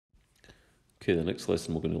Okay, the next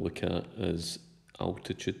lesson we're going to look at is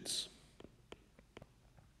altitudes.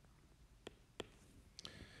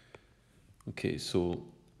 Okay, so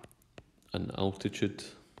an altitude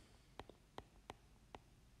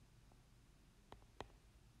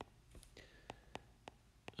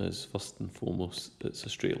is, first and foremost, it's a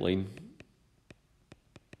straight line.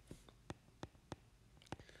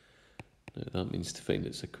 Now that means to find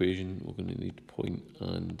its equation, we're going to need point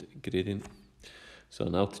and gradient. So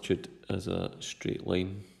an altitude is a straight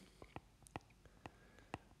line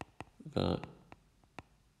that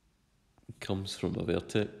comes from a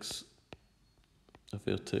vertex. A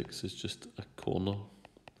vertex is just a corner.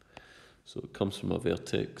 So it comes from a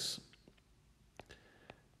vertex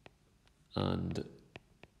and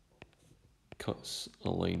cuts a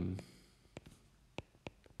line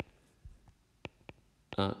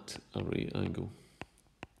at a right angle.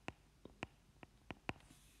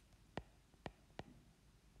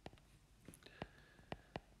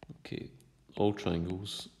 Okay, all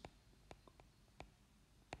triangles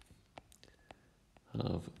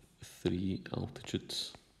have 3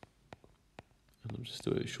 altitudes, and I'm just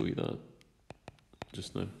going to show you that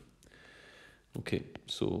just now. Okay,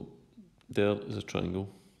 so there is a triangle.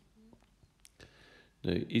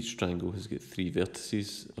 Now each triangle has got 3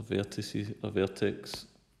 vertices. A vertex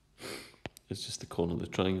is just the corner of the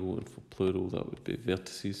triangle, and for plural that would be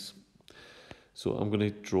vertices. So I'm going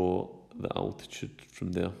to draw the altitude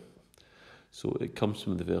from there. So it comes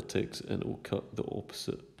from the vertex and it will cut the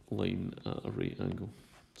opposite line at a right angle.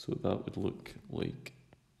 So that would look like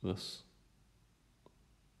this.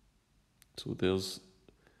 So there's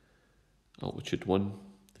altitude 1.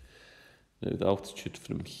 Now the altitude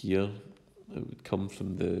from here, it would come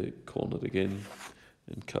from the corner again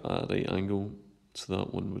and cut at a right angle. So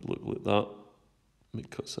that one would look like that.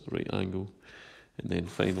 It cuts at a right angle. And then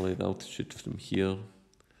finally the altitude from here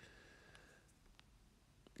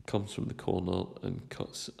comes from the corner and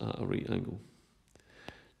cuts at a right angle.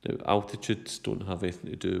 Now altitudes don't have anything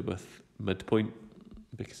to do with midpoint,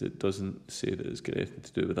 because it doesn't say that it's got anything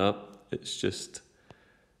to do with that. It's just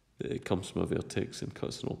that it comes from a vertex and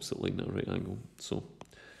cuts an opposite line at a right angle. So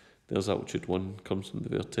there's altitude 1, comes from the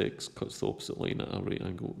vertex, cuts the opposite line at a right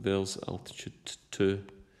angle. There's altitude 2,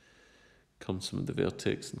 comes from the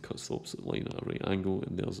vertex and cuts the opposite line at a right angle.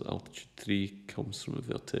 And there's altitude 3, comes from a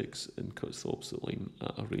vertex and cuts the opposite line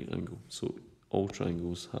at a right angle. So all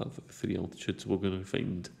triangles have 3 altitudes. We're going to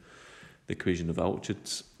find the equation of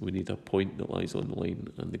altitudes. We need a point that lies on the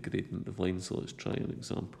line and the gradient of the line. So let's try an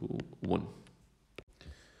example 1.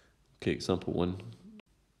 Okay, example 1.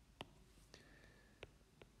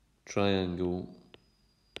 Triangle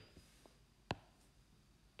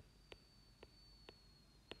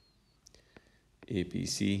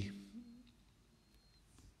ABC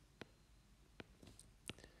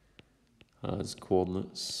has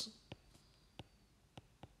coordinates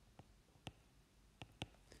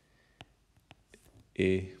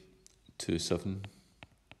A 2, 7,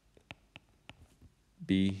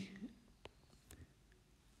 B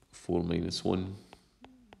 4, -1,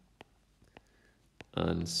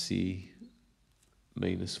 and C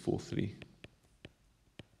 -4, 3.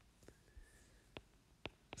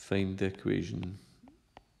 Find the equation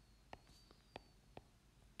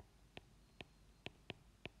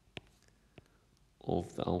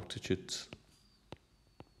of the altitude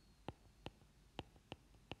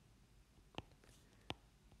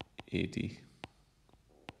AD.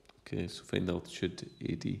 Okay, so find the altitude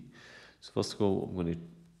AD. So first of all, I'm going to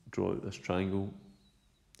draw out this triangle.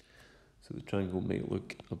 So the triangle might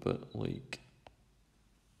look a bit like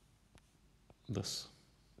this.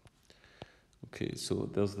 Okay, so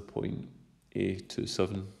there's the point A 2,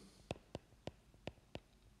 7.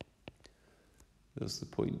 There's the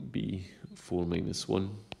point B 4,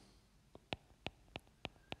 -1.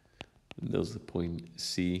 And there's the point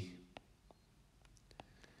C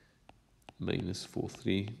 -4,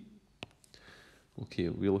 3. Okay,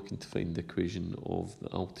 we're looking to find the equation of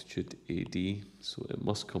the altitude AD. So it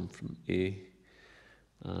must come from A,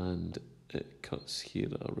 and it cuts here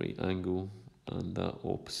at a right angle, and that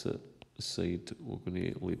opposite side we're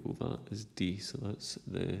going to label that as D. So that's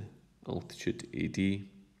the altitude AD.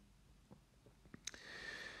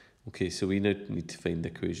 Okay, so we now need to find the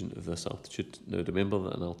equation of this altitude. Now remember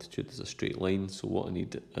that an altitude is a straight line, so what I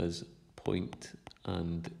need is point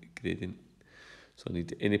and gradient. So I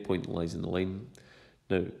need any point that lies in the line.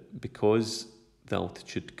 Now, because the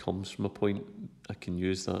altitude comes from a point, I can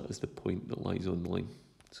use that as the point that lies on the line.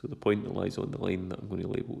 So the point that lies on the line that I'm going to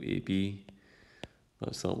label AB,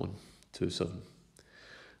 that's that one, 2, 7.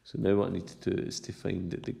 So now what I need to do is to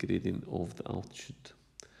find the gradient of the altitude.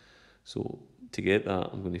 So to get that,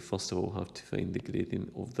 I'm going to first of all have to find the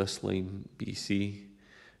gradient of this line, BC,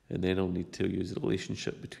 and then I'll need to use the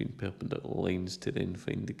relationship between perpendicular lines to then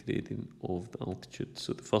find the gradient of the altitude.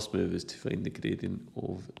 So the first move is to find the gradient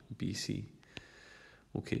of BC.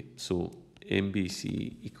 Okay, so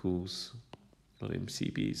MBC equals, or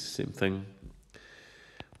MCB is the same thing,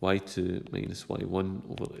 y2 minus y1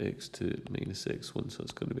 over x2 minus x1, so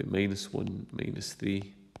it's going to be minus 1 minus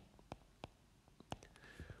 3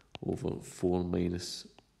 over 4 minus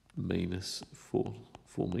 4,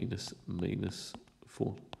 4 minus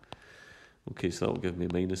 4. Okay, so that will give me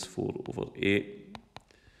minus 4 over 8,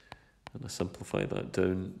 and I simplify that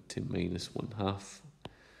down to minus 1/2.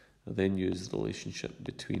 I then use the relationship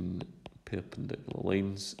between perpendicular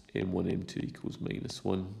lines, m1, m2 equals minus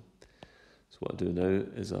 1. So what I do now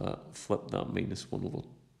is I flip that minus 1 over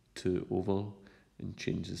 2 over and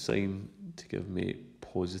change the sign to give me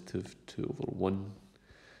positive 2 over 1.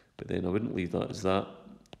 But then I wouldn't leave that as that.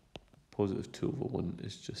 Positive 2 over 1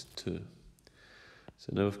 is just 2.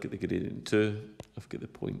 So now I've got the gradient 2, I've got the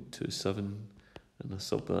point 27, and I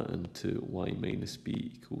sub that into y minus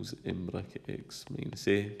b equals m bracket x minus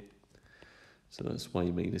a. So that's y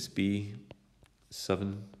minus b,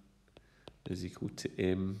 7, is equal to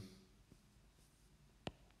m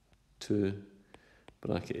 2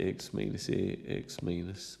 bracket x minus a, x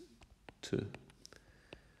minus 2.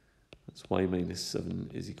 That's y minus 7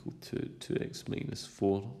 is equal to 2x minus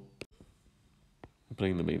 4.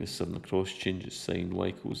 Bring the minus 7 across, change its sign, y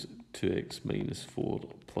equals 2x minus 4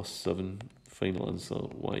 plus 7. Final answer,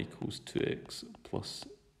 y equals 2x plus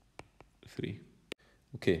 3.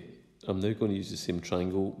 Okay, I'm now going to use the same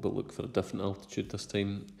triangle but look for a different altitude this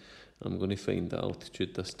time. I'm going to find the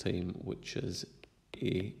altitude this time, which is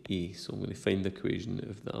AE. So I'm going to find the equation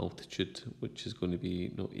of the altitude, which is going to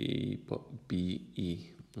be not AE but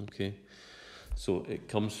BE. Okay, so it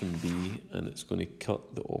comes from B and it's going to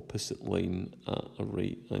cut the opposite line at a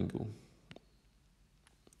right angle.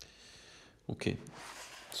 Okay,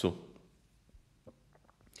 so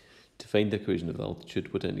to find the equation of the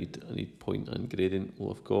altitude, what do I need? I need point and gradient.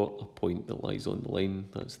 Well, I've got a point that lies on the line,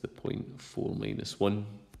 that's the point 4 minus 1,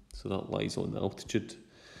 so that lies on the altitude.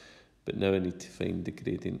 But now I need to find the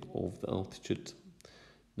gradient of the altitude.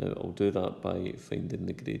 Now I'll do that by finding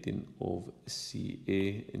the gradient of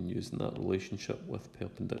CA and using that relationship with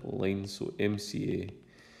perpendicular lines. So MCA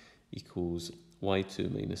equals y2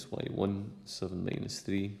 minus y1, 7 minus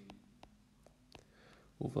 3,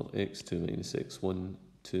 over x2 minus x1,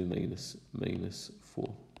 2 minus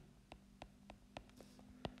 4.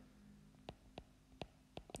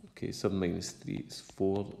 Okay, 7 minus 3 is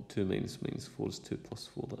 4, 2 minus 4 is 2 plus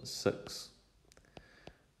 4, that's 6.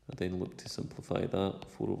 I then look to simplify that.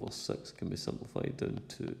 4 over 6 can be simplified down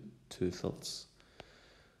to 2/3.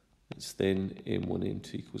 It's then m1,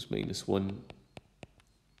 m2 equals minus 1.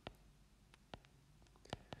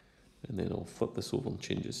 And then I'll flip this over and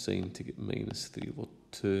change its sign to get minus 3 over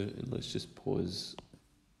 2. And let's just pause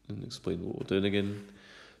and explain what we're doing again.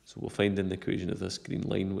 So we're finding the equation of this green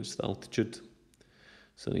line, which is the altitude.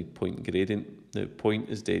 So I need point and gradient. Now point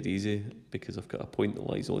is dead easy because I've got a point that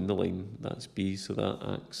lies on the line, that's B, so that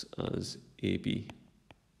acts as AB.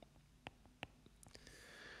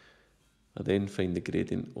 I then find the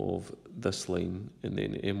gradient of this line, and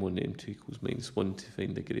then m1, m2 equals minus 1 to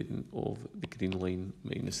find the gradient of the green line,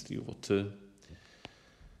 minus 3 over 2.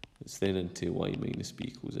 It's then into y minus b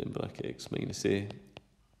equals m bracket x minus a,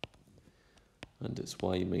 and it's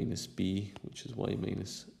y minus b, which is y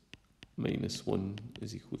minus 1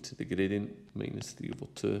 is equal to the gradient, minus 3 over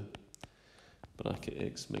 2, bracket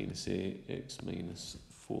x minus a, x minus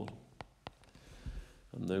 4.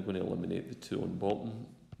 I'm now going to eliminate the 2 on bottom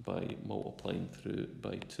by multiplying through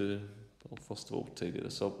by 2. I'll first of all tidy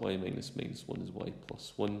this up. Y minus 1 is y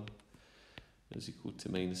plus 1 is equal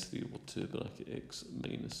to minus 3 over 2, bracket x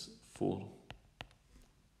minus 4.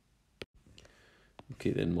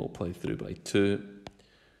 Okay, then multiply through by 2.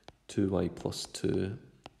 2y plus 2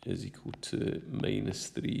 is equal to minus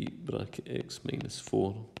 3 bracket x minus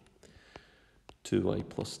 4. 2y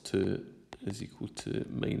plus 2 is equal to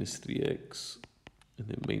minus 3x, and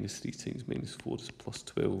then minus 3 times minus 4 is plus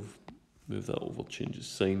 12. Move that over, change its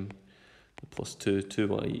sign. The plus 2,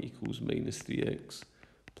 2y equals minus 3x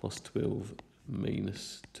plus 12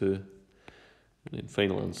 minus 2. And then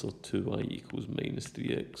final answer, 2y equals minus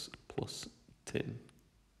 3x plus 10.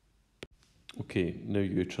 Okay, now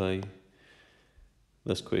you try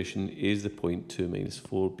this question. A is the point 2 minus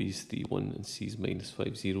 4, B is 3, 1, and C is minus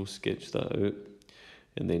 5, 0. Sketch that out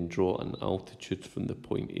and then draw an altitude from the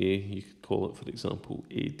point A. You could call it, for example,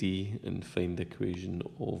 AD, and find the equation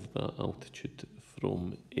of that altitude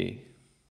from A.